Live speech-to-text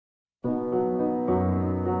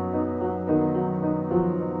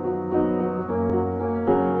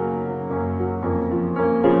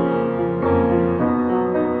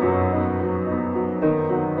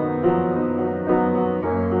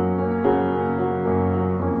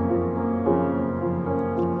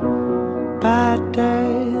bad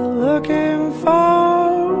day, looking for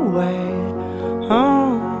a way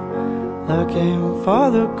home, looking for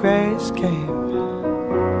the great escape.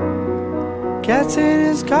 Gets in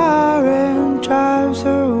his car and drives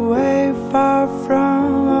away, far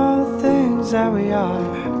from all the things that we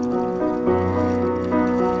are.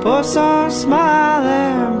 Puts on a smile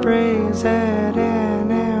and breathes it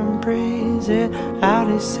in and breathes it out.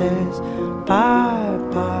 He says bye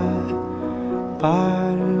bye,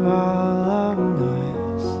 bye to all of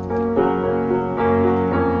noise.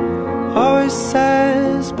 Always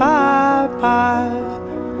says bye bye,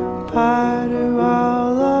 bye to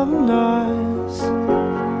all of noise.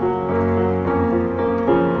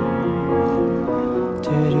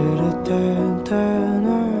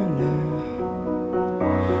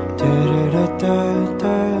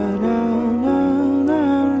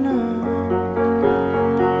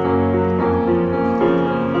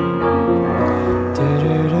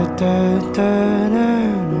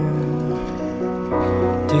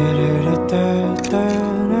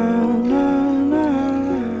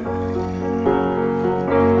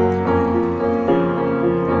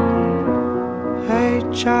 Hey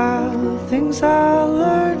child, things are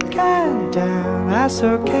looking down. That's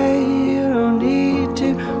okay, you don't need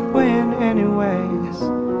to win anyways.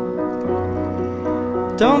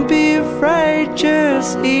 Don't be afraid,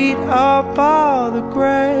 just eat up all the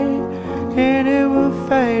gray and it will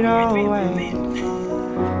fade away.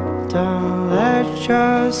 Don't let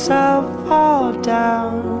yourself fall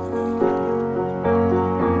down.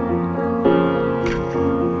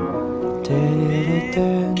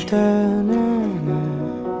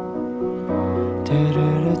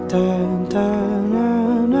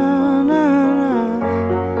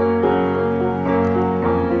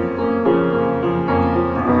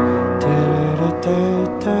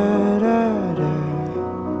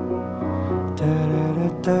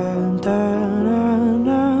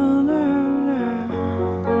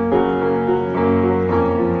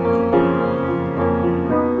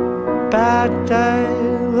 Bad day,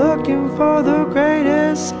 looking for the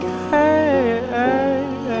greatest escape.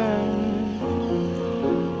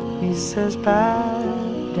 He says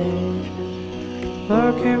bad day,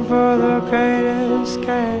 looking for the greatest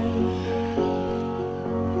escape.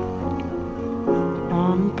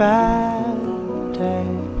 On a bad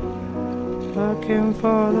day, looking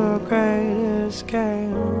for the greatest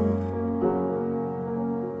escape.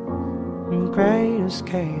 Great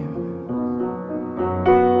escape.